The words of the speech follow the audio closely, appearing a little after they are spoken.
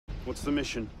What's the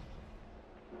mission?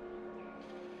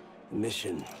 The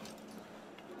mission.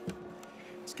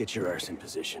 Let's get your arse in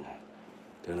position.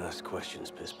 Don't ask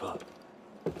questions, piss pop.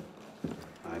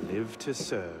 I live to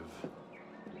serve.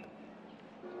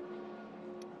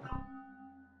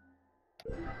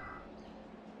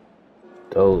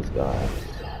 Those guys.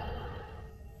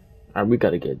 Alright, we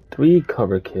gotta get 3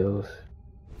 cover kills.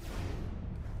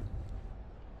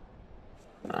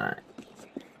 Alright.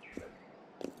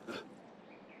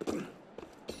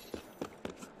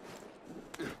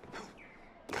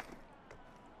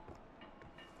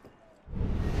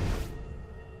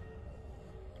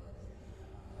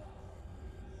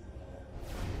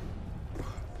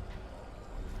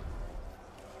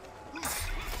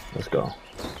 Let's go.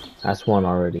 That's one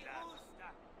already.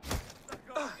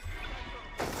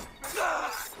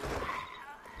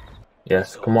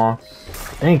 Yes, come on.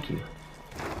 Thank you.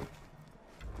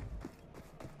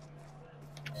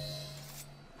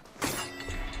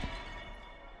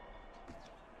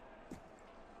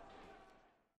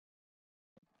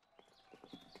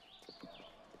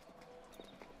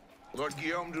 Lord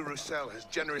Guillaume de Roussel has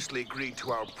generously agreed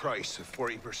to our price of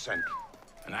 40%.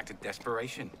 An act of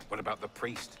desperation. What about the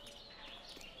priest?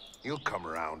 He'll come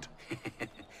around.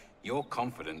 Your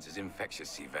confidence is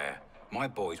infectious, Siver. My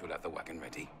boys will have the wagon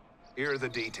ready. Here are the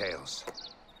details.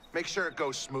 Make sure it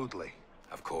goes smoothly.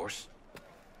 Of course.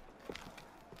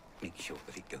 Make sure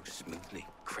that it goes smoothly,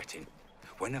 cretin.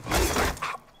 Whenever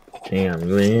I... Damn,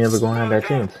 you ain't ever gonna have that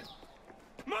chance.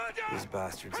 These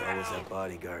bastards always have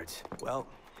bodyguards. Well...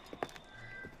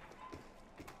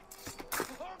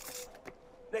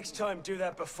 next time, do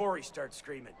that before he starts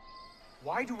screaming.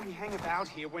 Why do we hang about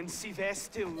here when Siver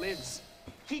still lives?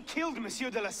 He killed Monsieur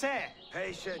de la Serre.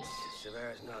 Patience.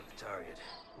 Sever's not the target.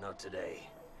 Not today.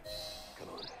 Come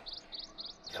on.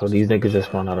 So these niggas just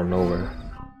spawned out of nowhere.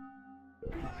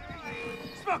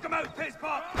 Smoke him out, piss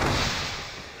pop!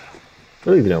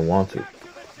 Really didn't want to,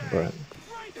 but...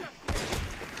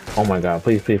 Oh my god,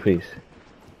 please, please, please.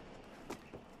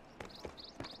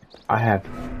 I have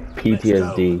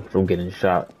PTSD from getting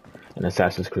shot in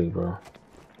Assassin's Creed, bro.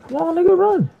 Come on, nigga,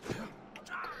 run!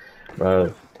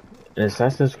 Bro, in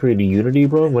Assassin's Creed Unity,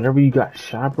 bro, whenever you got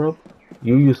shot, bro,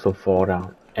 you used to fall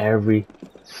down every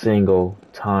single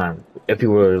time. If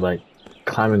you were, like,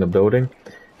 climbing a building,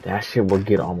 that shit would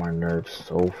get on my nerves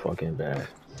so fucking bad.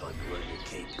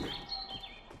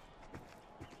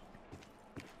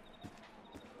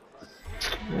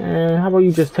 Man, how about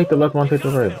you just take the left one, take the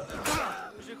right?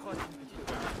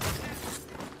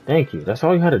 Thank you. That's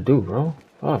all you had to do, bro.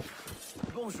 Fuck.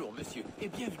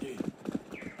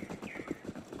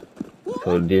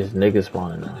 So this nigga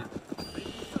spawning now.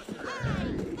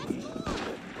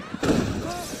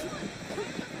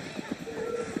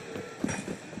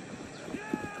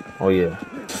 Oh yeah.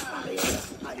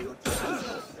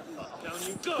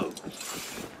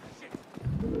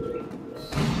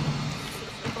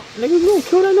 Nigga, you gonna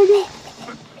kill that nigga?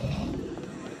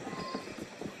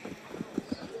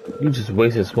 You just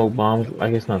wasted smoke bombs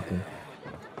like it's nothing.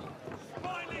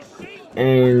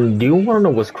 And do you wanna know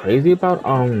what's crazy about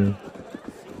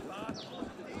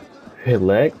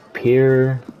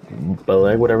Pierre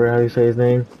Beleg, whatever how you say his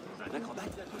name?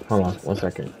 Hold on, 1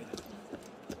 second.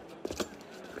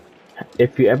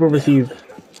 If you ever receive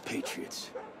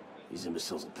Patriots. These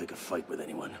imbeciles will pick a fight with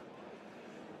anyone.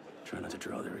 Try not to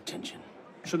draw their attention.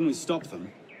 Shouldn't we stop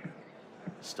them?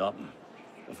 Stop them.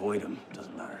 Avoid them.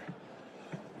 Doesn't matter.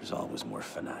 There's always more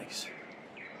fanatics.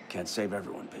 Can't save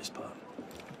everyone, piss pop.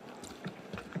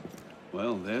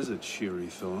 Well, there's a cheery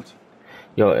thought.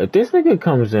 yo, if this nigga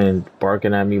comes in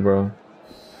barking at me, bro.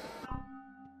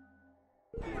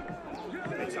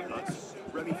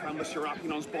 Remy found the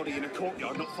Serapion's body in a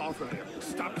courtyard not far from here.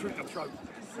 Stabbed through the throat.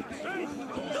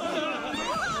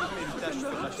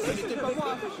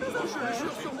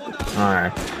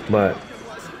 Alright, but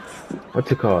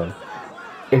what's it called?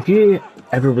 If you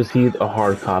ever received a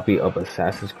hard copy of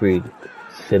Assassin's Creed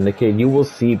Syndicate, you will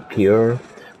see Pierre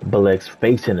Beleg's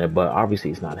face in it, but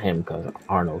obviously it's not him because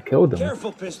Arnold killed him.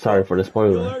 Careful, Sorry for the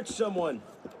spoiler. Alert someone.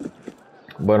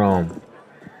 But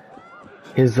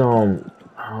his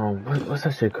what's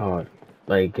that shit called?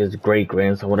 Like his great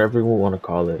grandson, whatever you want to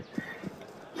call it.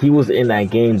 He was in that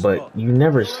game, but you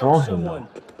never saw him though.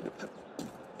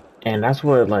 And that's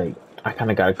what like I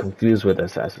kind of got confused with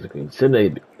Assassin's Creed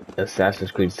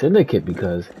Syndicate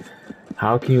because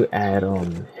how can you add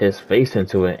his face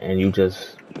into it and you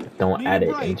just don't add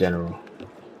it in general?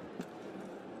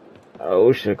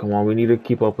 Oh shit! Come on, we need to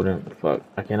keep up with him. Fuck,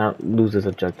 I cannot lose this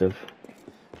objective.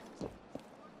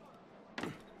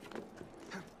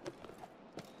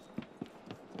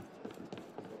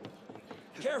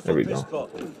 There we go. Pistol.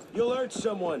 You'll hurt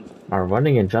someone. Am I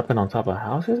running and jumping on top of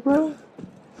houses, bro?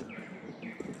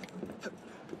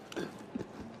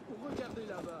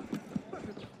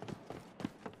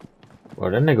 Bro,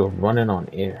 that nigga running on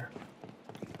air.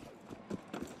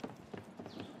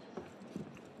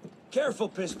 Careful,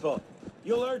 Pistol.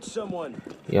 You'll hurt someone.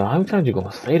 Yo, how many times you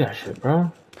gonna say that shit,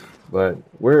 bro? But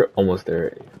we're almost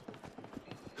there.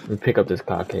 Let me pick up this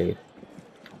cockade.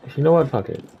 You know what? Fuck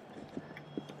it.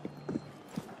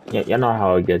 Yeah, y'all know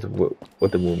how it gets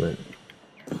with the movement.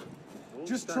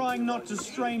 Just trying not to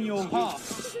strain your heart.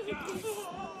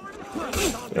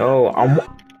 Yo, I'm...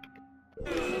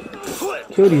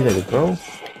 Kill these niggas, bro.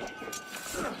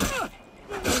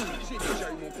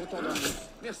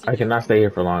 I cannot stay here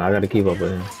for long. I gotta keep up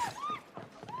with him.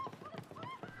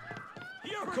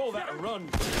 You call that a run?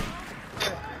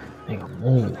 Nigga,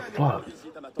 move. Fuck.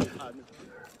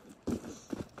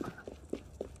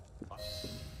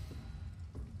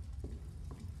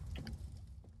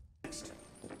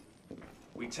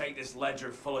 We take this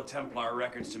ledger full of Templar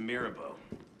records to Mirabeau.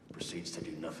 Proceeds to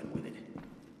do nothing with it.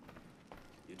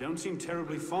 You don't seem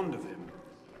terribly fond of him.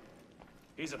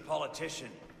 He's a politician.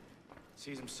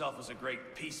 Sees himself as a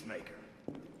great peacemaker.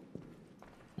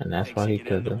 And that's Thinks why he can end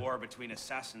killed the her. war between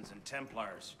assassins and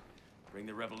Templars. Bring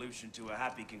the revolution to a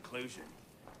happy conclusion.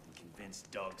 And convince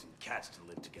dogs and cats to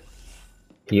live together.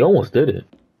 He almost did it.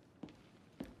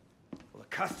 Well, the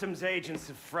customs agents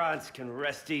of France can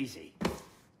rest easy.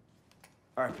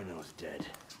 Arpinot's dead.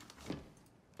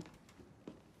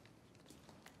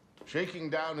 Shaking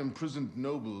down imprisoned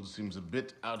nobles seems a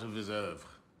bit out of his oeuvre.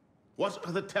 What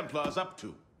are the Templars up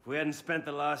to? If we hadn't spent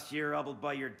the last year hobbled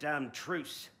by your damn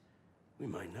truce, we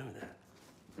might know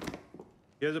that.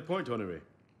 Here's a point, Honoré.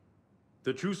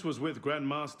 The truce was with Grand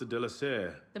Master de la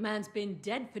Serre. The man's been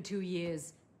dead for 2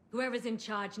 years. Whoever's in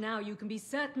charge now, you can be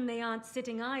certain they aren't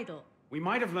sitting idle. We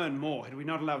might have learned more had we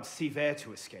not allowed Sivert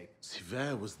to escape.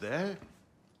 Sivert was there?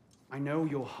 I know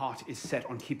your heart is set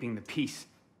on keeping the peace,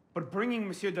 but bringing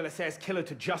Monsieur de la Serre's killer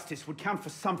to justice would count for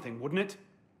something, wouldn't it?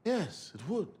 Yes, it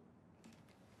would.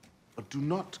 But do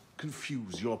not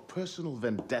confuse your personal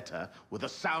vendetta with a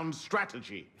sound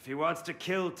strategy. If he wants to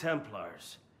kill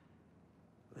Templars,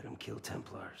 let him kill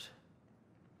Templars.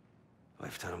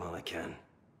 I've done him all I can.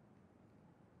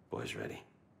 Boys ready?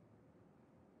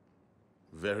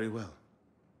 Very well.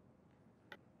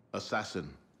 Assassin.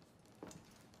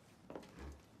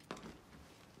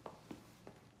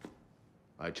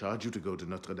 I charge you to go to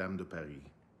Notre-Dame de Paris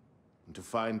and to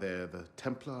find there the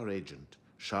Templar agent,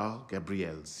 Charles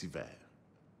Gabriel Sivert.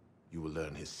 You will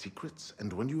learn his secrets,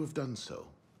 and when you have done so,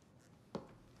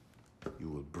 you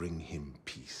will bring him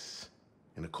peace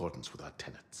in accordance with our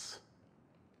tenets.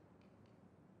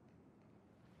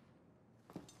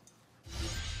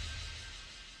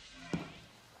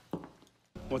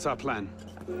 What's our plan?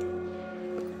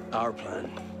 Our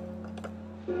plan.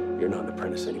 You're not an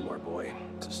apprentice anymore, boy.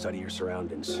 So study your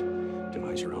surroundings.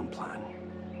 Devise your own plan.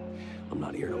 I'm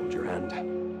not here to hold your hand.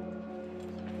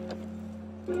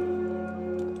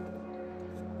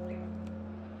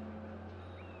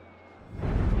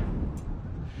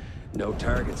 No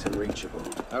targets unreachable.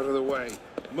 Out of the way.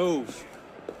 Move.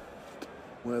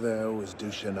 Where the hell is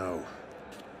Duchesneau?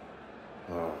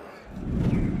 Oh.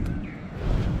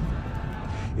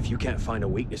 If you can't find a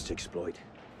weakness to exploit,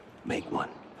 make one.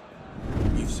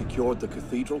 You've secured the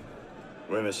cathedral?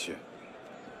 Oui, monsieur.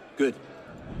 Good.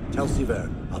 Tell Sivert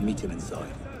I'll meet him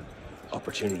inside.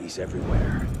 Opportunities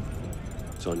everywhere.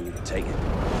 It's on you to take it.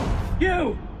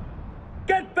 You!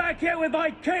 Get back here with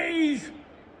my keys!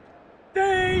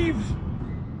 Thieves!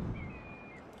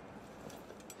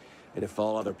 And if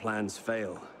all other plans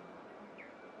fail,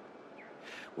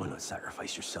 why not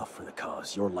sacrifice yourself for the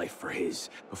cause, your life for his?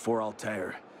 Before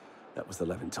Altair, that was the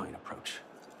Levantine approach.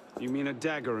 You mean a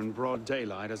dagger in broad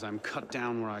daylight as I'm cut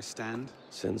down where I stand?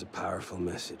 Sends a powerful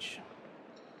message.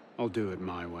 I'll do it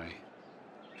my way.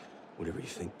 Whatever you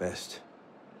think best,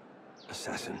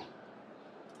 assassin.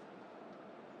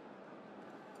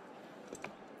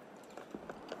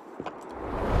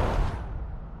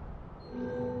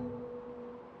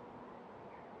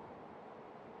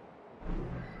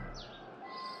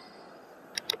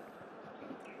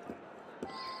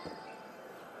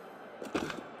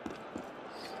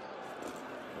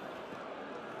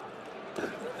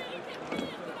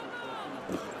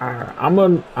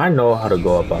 I know how to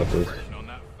go about this. On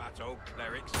that fat old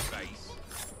cleric's face.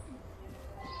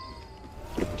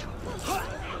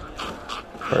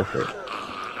 Perfect.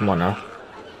 Come on now.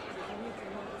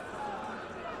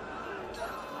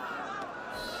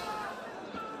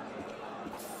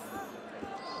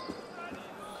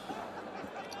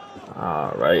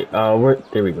 Alright.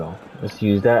 there we go. Let's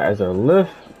use that as our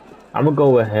lift. I'm gonna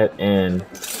go ahead and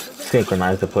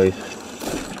synchronize the place.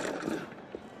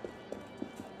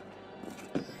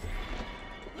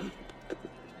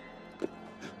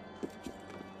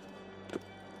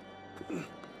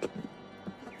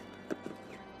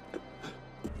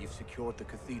 You've secured the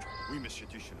cathedral. Oui, Monsieur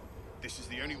Duchesneau. This is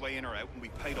the only way in or out, and we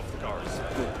paid off the guards.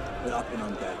 Good. We're up and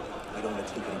on deck. I don't want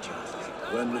to take any chances.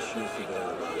 When Monsieur Severe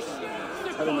arrives,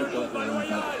 tell him I've got my own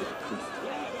map with the priest.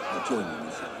 I'll join you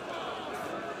inside.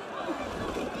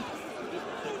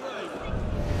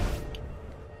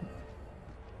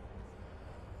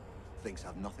 Things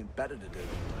have nothing better to do.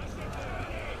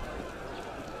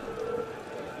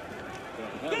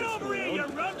 Get over here, you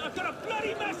runt! I've got a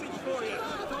bloody message for you!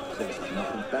 Things have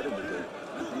nothing better to do.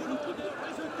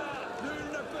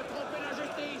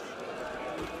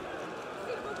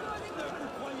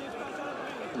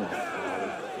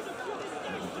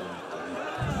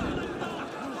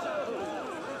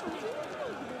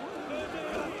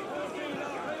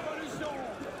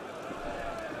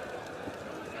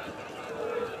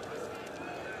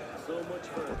 So much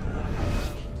for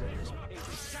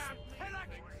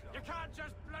you can't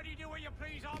just bloody do what you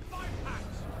please on my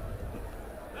patch!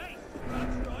 Hey,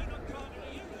 that's right, I can't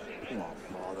hear you shit. Come on,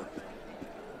 father.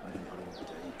 I didn't put him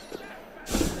today.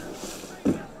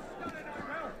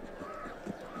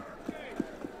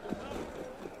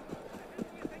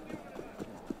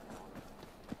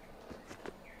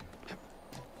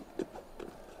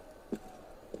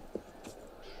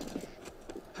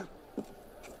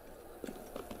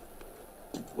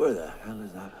 Where the hell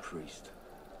is that priest?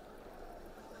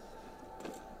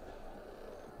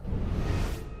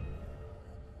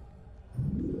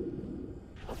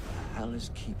 What the hell is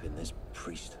keeping this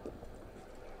priest?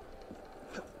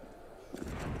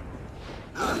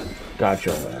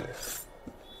 Gotcha. Ass.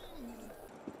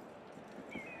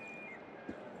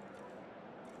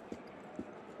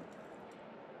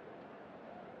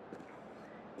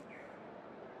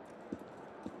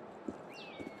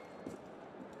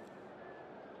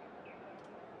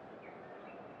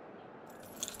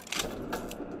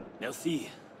 Merci.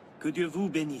 Que Dieu vous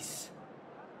bénisse.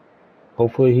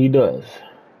 Hopefully he does.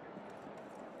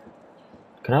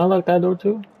 Can I unlock that door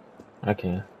too? I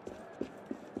can.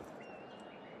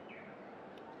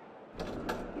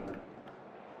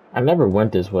 I never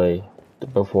went this way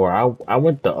before. I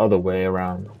went the other way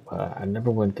around, but I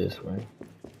never went this way.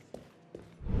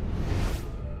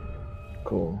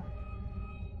 Cool.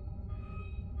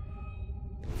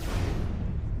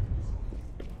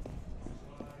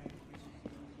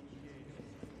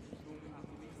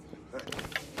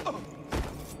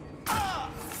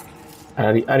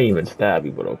 I didn't even stab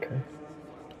you, but okay.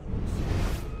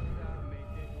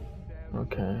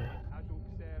 Okay.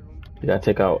 You gotta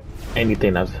take out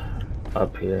anything that's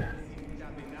up here.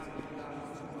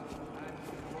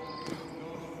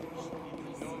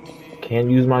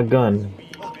 Can't use my gun.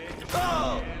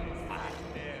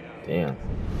 Damn.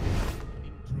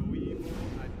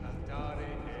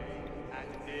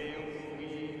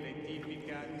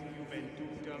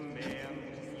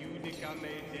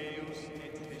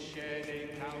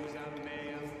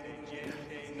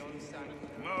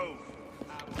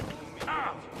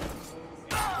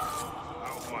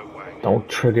 Don't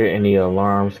trigger any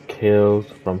alarms, kills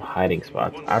from hiding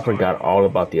spots. I forgot all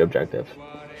about the objectives.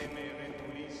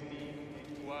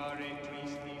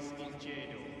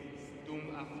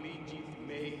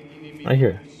 Right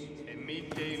here.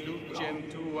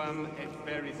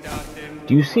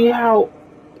 Do you see how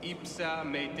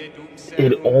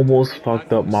it almost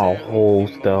fucked up my whole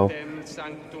stealth?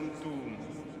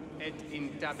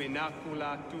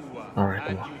 Alright,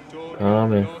 come on.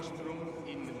 Come in.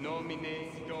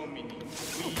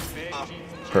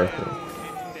 Perfect.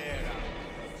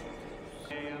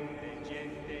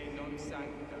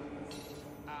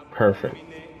 Perfect.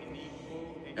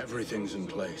 Everything's in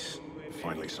place.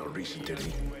 Finally saw Reese, did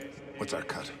he? What's our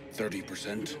cut?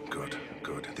 30%. Good,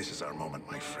 good. This is our moment,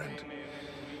 my friend.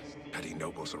 Petty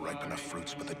nobles are ripe enough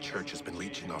fruits, but the church has been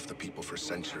leeching off the people for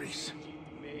centuries.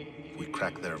 If we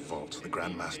crack their vaults, the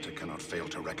Grand Master cannot fail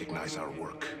to recognize our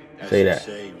work. Say that.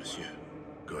 Say, monsieur.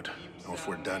 Good. Now, if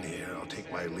we're done here, I'll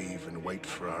take my leave and wait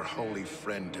for our holy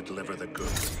friend to deliver the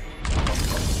goods.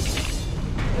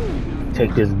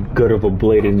 Take this good of a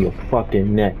blade in your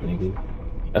fucking neck, nigga.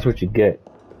 That's what you get.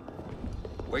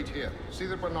 Wait here. See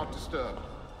that we're not disturbed.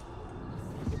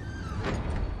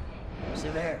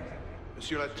 Severe.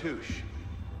 Monsieur Latouche,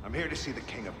 I'm here to see the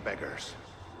King of Beggars.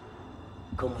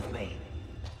 Come with me.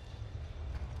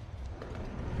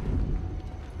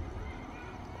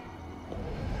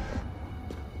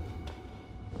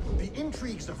 The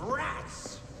intrigues of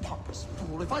rats! Pompous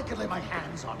fool, if I could lay my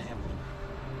hands on him.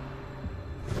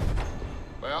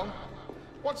 Well,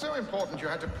 what's so important you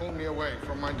had to pull me away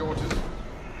from my daughters?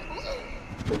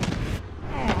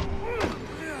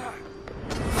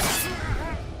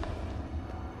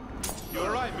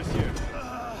 You're right, monsieur.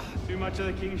 Too much of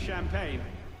the king's champagne.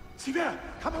 Sivir,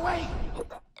 come away!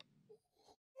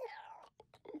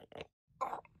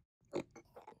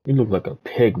 You look like a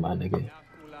pig, my nigga.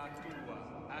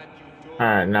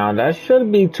 Alright, now that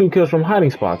should be 2 kills from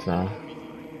hiding spots now.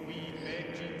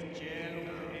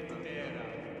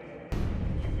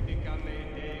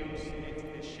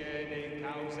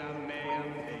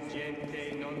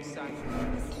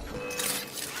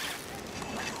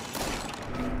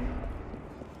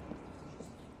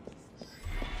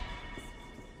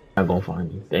 I'm gonna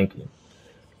find you. Thank you.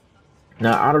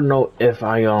 Now I don't know if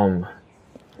I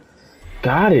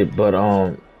got it, but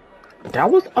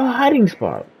that was a hiding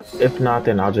spot. If not,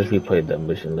 then I'll just replay the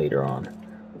mission later on.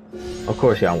 Of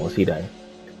course, y'all won't see that.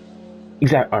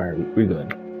 Exact. All right, we're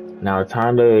good. Now it's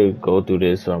time to go through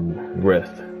this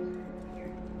rift.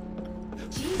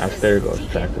 There goes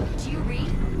practice. Do you read?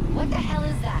 What the hell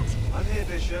is that? I'm here,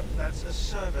 Bishop. That's a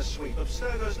server sweep.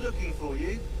 Abstergo's looking for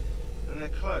you, and they're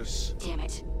close. Damn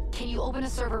it. Can you open a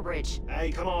server bridge?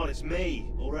 Hey, come on, it's me.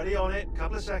 Already on it.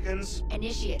 Couple of seconds.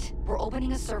 Initiate. We're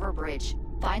opening a server bridge.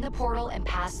 Find the portal and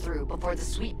pass through before the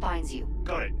sweep finds you.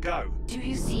 Got it. Go. Do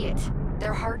you see it?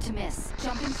 They're hard to miss.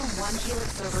 Jumping from one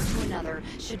Helix server to another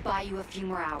should buy you a few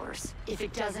more hours. If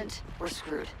it doesn't, we're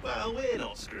screwed. Well, we're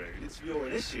not screwed. It's your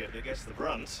initiate that gets the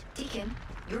brunt. Deacon,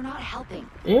 you're not helping.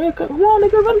 Yeah, come on,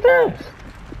 nigga, run fast.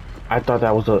 I thought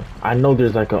that was a. I know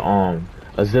there's like a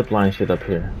zipline shit up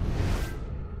here.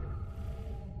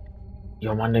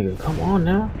 Yo, my nigga, come on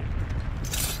now.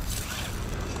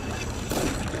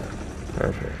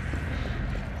 Perfect.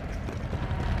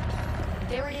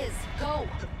 There it is. Go.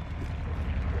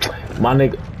 My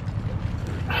nigga.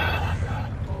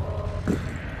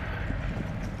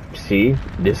 See,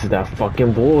 this is that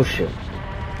fucking bullshit.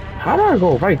 How do I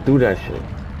go right through that shit?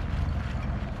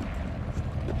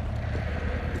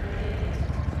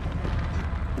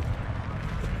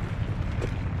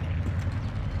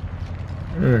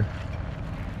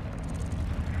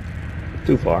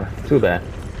 Too far. Too bad.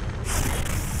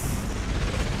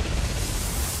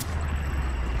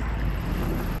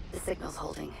 The signal's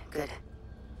holding. Good.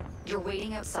 You're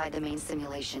waiting outside the main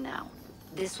simulation now.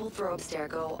 This will throw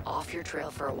Abstergo off your trail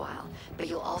for a while, but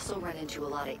you'll also run into a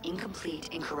lot of incomplete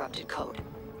and corrupted code.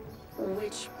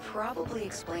 Which probably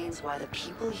explains why the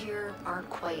people here aren't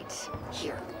quite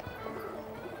here.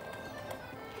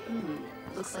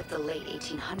 Looks like the late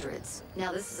 1800s.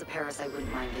 Now this is a Paris I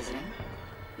wouldn't mind visiting.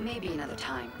 Maybe another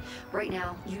time. Right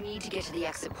now, you need to get to the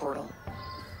exit portal.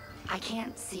 I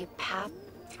can't see a path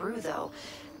through, though.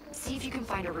 See if you can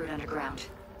find a route underground.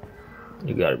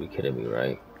 You gotta be kidding me,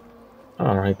 right?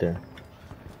 Oh, right there.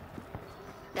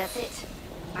 That's it.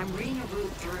 I'm reading a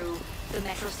route through the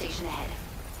metro station ahead.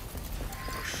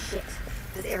 Oh, shit.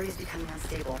 This area's becoming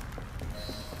unstable.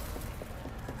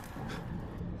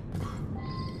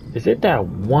 Is it that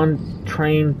one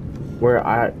train where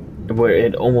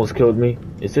it almost killed me?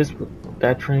 Is this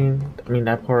that train? I mean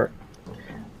that part?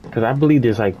 Because I believe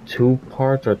there's like 2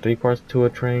 parts or 3 parts to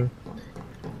a train.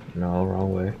 No,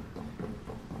 wrong way.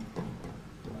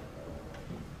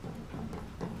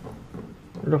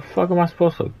 Where the fuck am I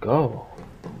supposed to go?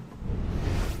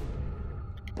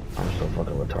 I'm so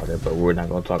fucking retarded, but we're not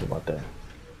gonna talk about that.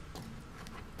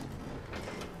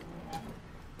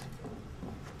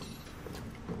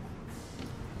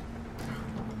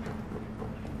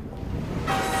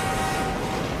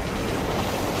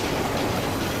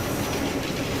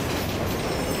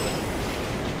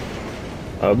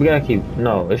 We gotta keep.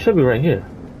 No, it should be right here.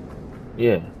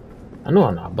 Yeah. I know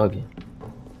I'm not bugging.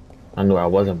 I knew I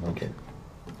wasn't bugging.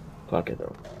 Fuck it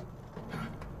though.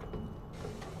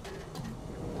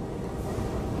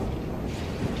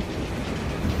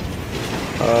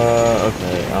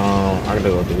 Okay. I gotta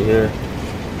go through here.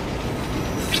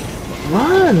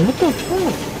 Run! What the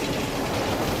fuck?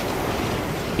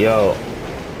 Yo,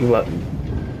 you what?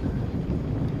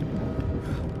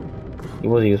 You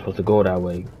wasn't even supposed to go that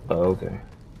way. Oh, okay.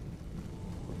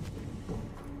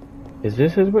 Is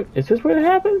this where it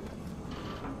happened?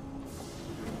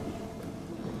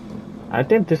 I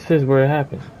think this is where it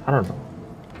happened. I don't know.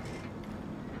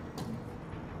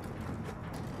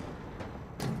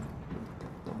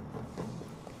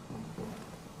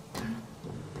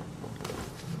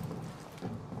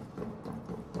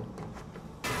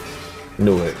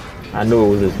 Knew it. I knew it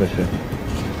was this mission.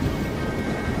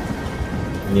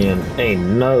 Yeah, ain't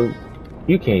no.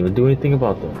 You can't even do anything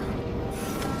about that.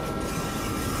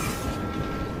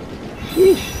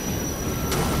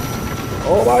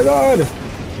 Oh my god!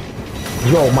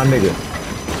 Yo, my nigga.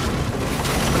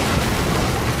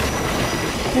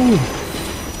 Ooh.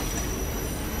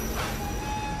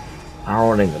 I'm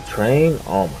running a train?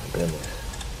 Oh my goodness.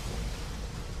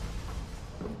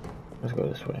 Let's go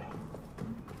this way.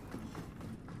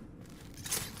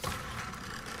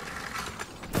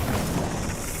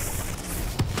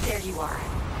 There you are.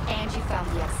 And you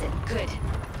found the exit. Good.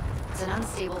 It's an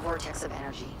unstable vortex of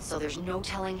energy, so there's no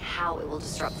telling how it will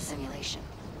disrupt the simulation.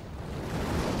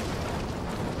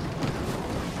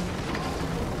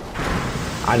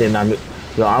 I did not.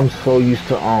 Yo, I'm so used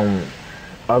to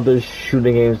other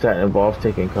shooting games that involve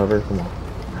taking cover. Come on.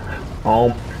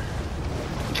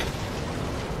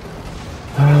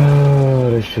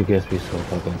 Oh, this shit gets me so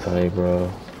fucking tight,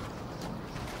 bro.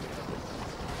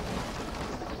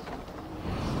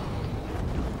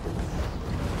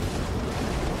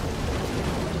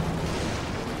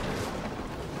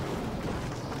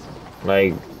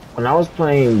 Like when I was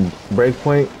playing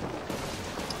Breakpoint.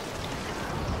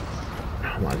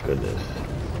 Oh my goodness.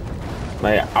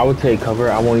 Like, I would take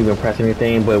cover, I won't even press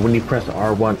anything, but when you press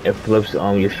R1, it flips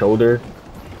on your shoulder.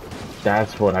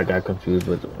 That's what I got confused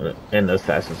with in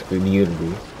Assassin's Creed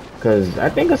Unity. Because I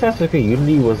think Assassin's Creed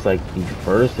Unity was like the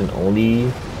first and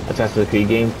only Assassin's Creed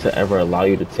game to ever allow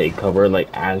you to take cover, like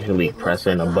actually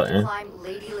pressing a button.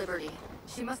 Lady Liberty.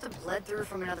 She must have bled through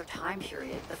from another time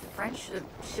period. The French should have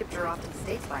shipped her off to the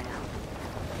States by now.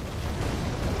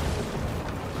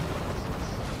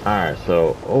 Alright,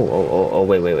 so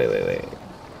wait.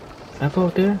 Can I go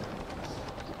up there?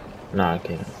 Nah, I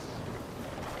can't.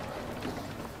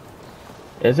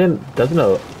 Doesn't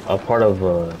a part of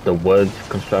the woods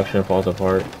construction falls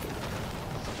apart?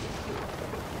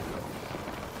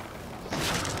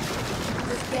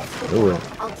 Ooh.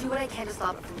 I'll do what I can to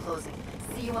stop it from closing.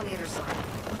 See you on the other side.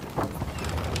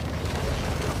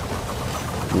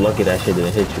 Lucky that shit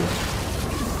didn't hit you.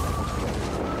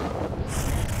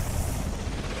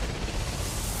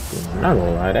 I'm not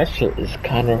gonna lie, that shit is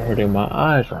kind of hurting my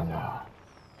eyes right now.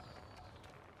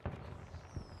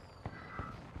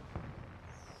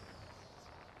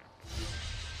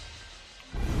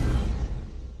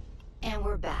 And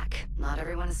we're back. Not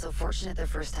everyone is so fortunate their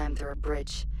first time through a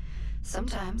bridge.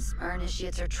 Sometimes our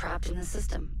initiates are trapped in the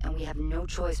system, and we have no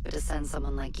choice but to send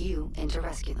someone like you in to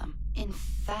rescue them. In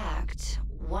fact,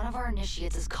 one of our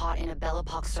initiates is caught in a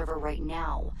Bellapox server right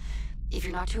now. If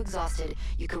you're not too exhausted,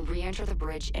 you can re-enter the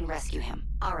bridge and rescue him.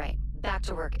 All right, back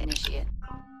to work, Initiate.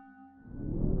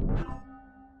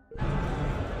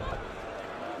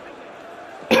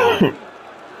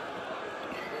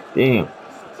 Damn.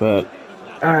 But,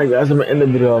 alright guys, I'm gonna end the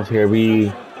video off here.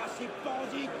 We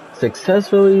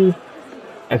successfully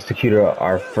executed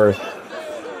our first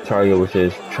target, which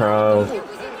is Charles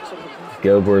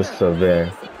Gilbert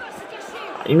Sever.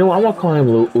 You know what, I'm gonna call him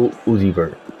Uzi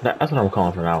Vert. That's what I'm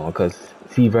calling from now on, because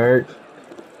Sever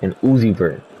and Uzi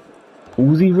Vert.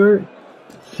 Uzi Vert?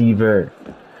 Sever.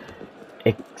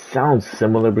 It sounds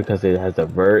similar because it has a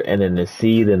vert and then the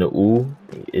C, then the U.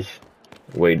 It's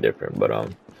way different, but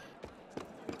I'm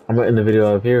gonna end the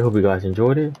video up here. Hope you guys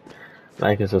enjoyed it.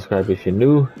 Like and subscribe if you're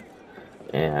new.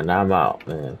 And I'm out,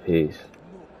 man. Peace.